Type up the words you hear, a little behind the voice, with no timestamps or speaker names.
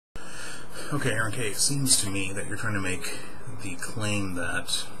Okay, Aaron K., it seems to me that you're trying to make the claim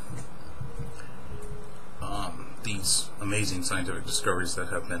that these amazing scientific discoveries that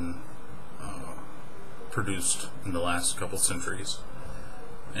have been produced in the last couple centuries,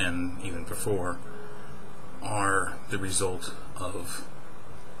 and even before, are the result of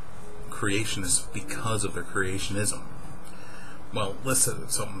creationists because of their creationism. Well, let's set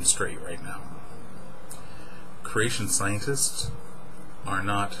something straight right now. Creation scientists are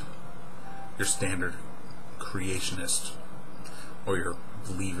not your standard creationist or your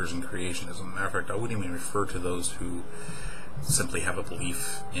believers in creationism. Matter of fact, I wouldn't even refer to those who simply have a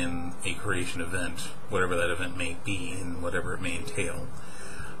belief in a creation event, whatever that event may be and whatever it may entail.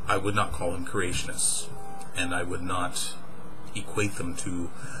 I would not call them creationists, and I would not equate them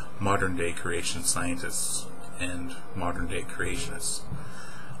to modern day creation scientists and modern day creationists.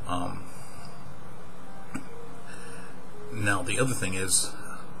 Now, the other thing is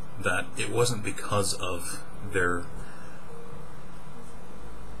that it wasn't because of their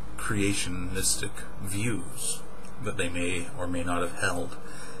creationistic views that they may or may not have held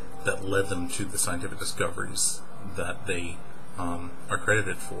that led them to the scientific discoveries that they are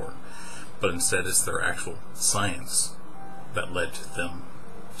credited for, but instead it's their actual science that led them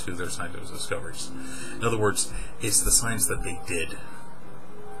to their scientific discoveries. In other words, it's the science that they did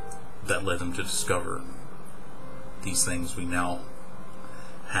that led them to discover these things we now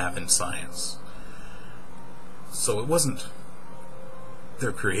have in science. So it wasn't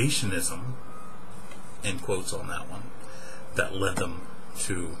their creationism, end quotes on that one, that led them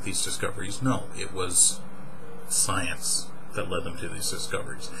to these discoveries. No, it was science that led them to these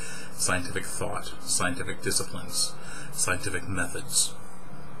discoveries. Scientific thought, scientific disciplines, scientific methods.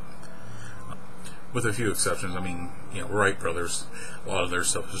 With a few exceptions. I mean, Wright brothers, a lot of their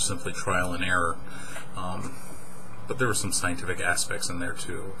stuff was simply trial and error. But there were some scientific aspects in there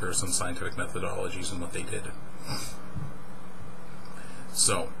too. There were some scientific methodologies in what they did.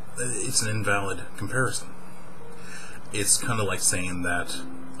 So, it's an invalid comparison. It's kind of like saying that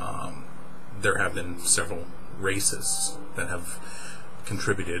there have been several races that have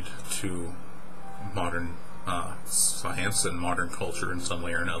contributed to modern science and modern culture in some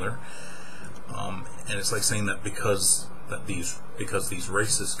way or another. And it's like saying that because these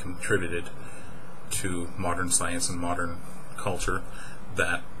races contributed to modern science and modern culture,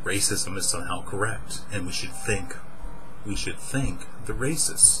 that racism is somehow correct, and we should thank the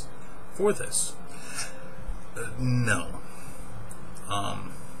racists for this. No,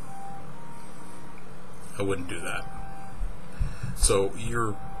 I wouldn't do that. So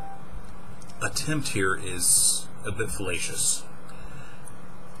your attempt here is a bit fallacious.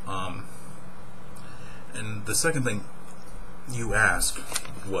 And the second thing, you ask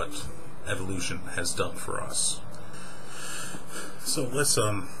what evolution has done for us. So let's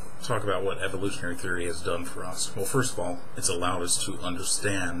talk about what evolutionary theory has done for us. Well, first of all, it's allowed us to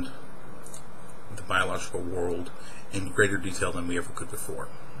understand the biological world in greater detail than we ever could before.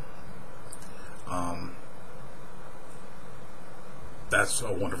 That's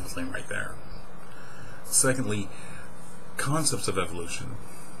a wonderful thing right there. Secondly, concepts of evolution,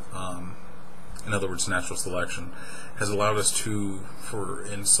 in other words, natural selection, has allowed us to, for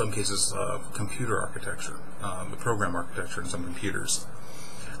in some cases, computer architecture, the program architecture in some computers,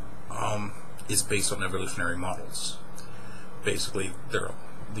 is based on evolutionary models. Basically,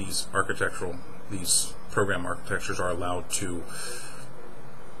 these program architectures are allowed to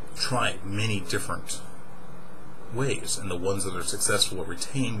try many different ways, and the ones that are successful are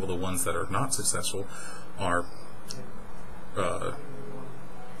retained, while the ones that are not successful are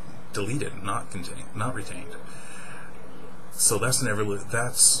deleted, not retained. So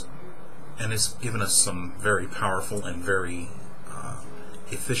and it's given us some very powerful and very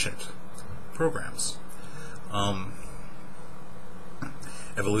efficient programs.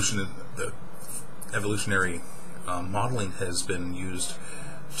 Evolutionary modeling has been used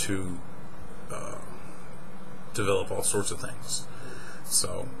to develop all sorts of things.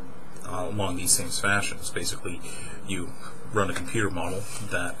 So along these same fashions, basically you run a computer model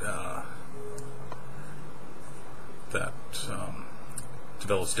that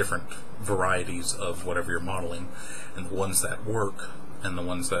develops different varieties of whatever you're modeling, and the ones that work and the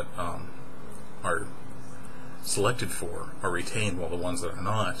ones that are selected for are retained, while the ones that are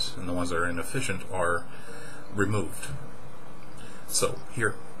not and the ones that are inefficient are removed. So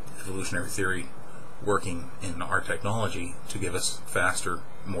here, evolutionary theory working in our technology to give us faster,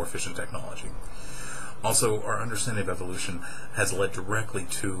 more efficient technology. Also, our understanding of evolution has led directly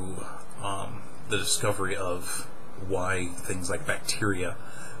to the discovery of why things like bacteria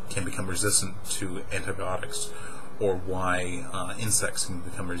can become resistant to antibiotics, or why insects can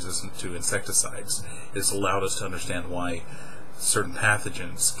become resistant to insecticides. It's allowed us to understand why certain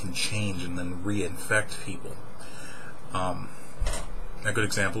pathogens can change and then reinfect people. A good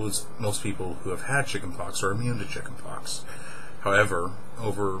example is most people who have had chickenpox are immune to chickenpox. However,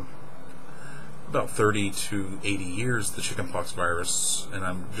 over about 30 to 80 years, the chickenpox virus, and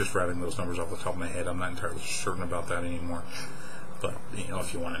I'm just writing those numbers off the top of my head, I'm not entirely certain about that anymore, but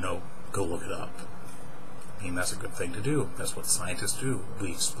if you want to know, go look it up. I mean, that's a good thing to do. That's what scientists do.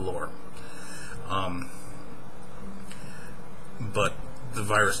 We explore. But the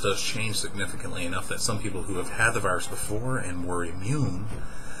virus does change significantly enough that some people who have had the virus before and were immune,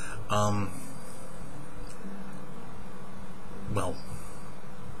 well,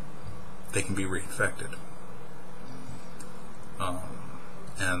 they can be reinfected.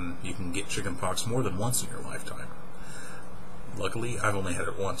 And you can get chickenpox more than once in your lifetime. Luckily, I've only had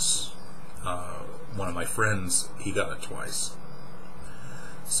it once. One of my friends, he got it twice.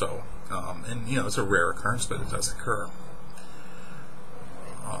 So, and it's a rare occurrence, but it does occur.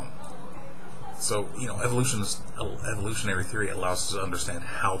 So, evolutionary theory allows us to understand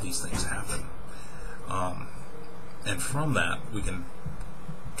how these things happen. And from that, we can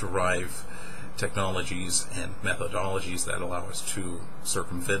derive technologies and methodologies that allow us to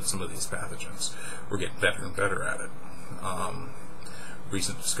circumvent some of these pathogens. We're getting better and better at it.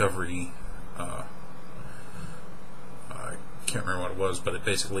 Recent discovery, I can't remember what it was, but it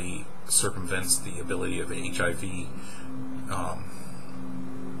basically circumvents the ability of HIV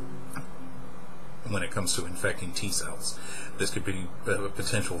when it comes to infecting T cells. This could be a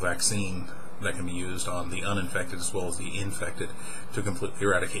potential vaccine that can be used on the uninfected as well as the infected to completely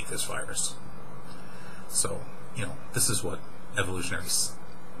eradicate this virus. So, this is what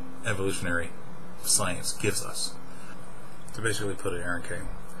evolutionary science gives us. To basically put it, Aaron K.,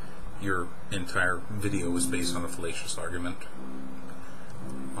 your entire video was based on a fallacious argument.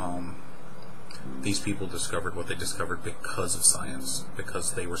 These people discovered what they discovered because of science,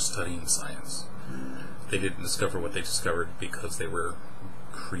 because they were studying science. They didn't discover what they discovered because they were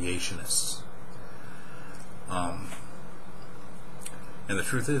creationists. And the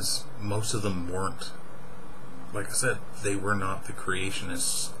truth is, most of them weren't, like I said, they were not the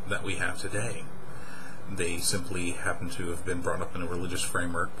creationists that we have today. They simply happen to have been brought up in a religious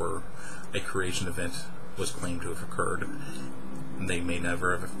framework where a creation event was claimed to have occurred. They may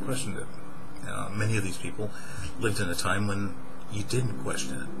never have questioned it. Many of these people lived in a time when you didn't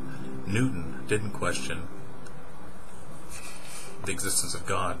question it. Newton didn't question the existence of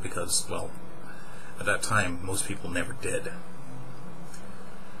God because, well, at that time, most people never did.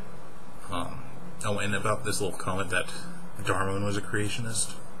 And about this little comment that Darwin was a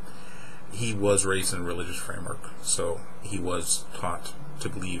creationist, he was raised in a religious framework, so he was taught to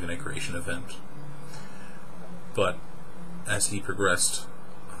believe in a creation event. But as he progressed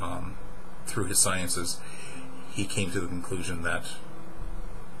through his sciences, he came to the conclusion that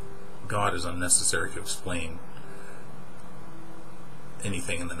God is unnecessary to explain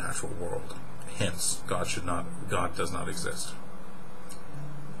anything in the natural world. Hence, God does not exist.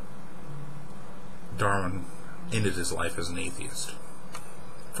 Darwin ended his life as an atheist.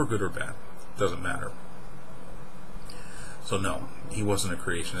 For good or bad, doesn't matter. So no, he wasn't a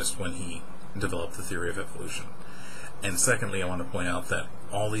creationist when he developed the theory of evolution. And secondly, I want to point out that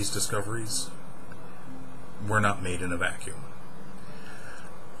all these discoveries were not made in a vacuum.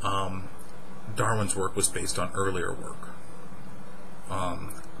 Darwin's work was based on earlier work.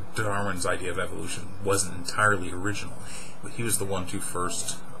 Darwin's idea of evolution wasn't entirely original, but he was the one to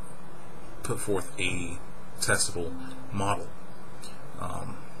first put forth a testable model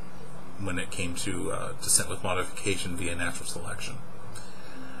when it came to descent with modification via natural selection.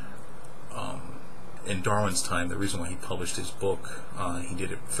 In Darwin's time, the reason why he published his book, he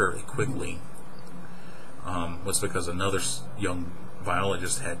did it fairly quickly, was because another young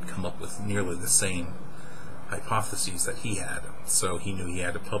biologist had come up with nearly the same hypotheses that he had. So he knew he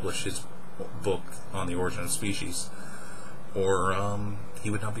had to publish his book on the origin of species, or he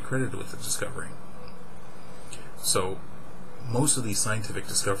would not be credited with the discovery. So most of these scientific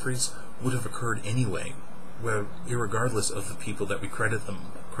discoveries would have occurred anyway, irregardless of the people that we credit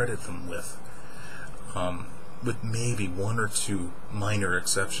them with maybe one or two minor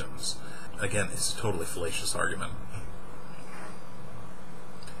exceptions. Again, it's a totally fallacious argument.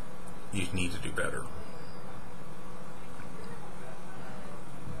 You need to do better.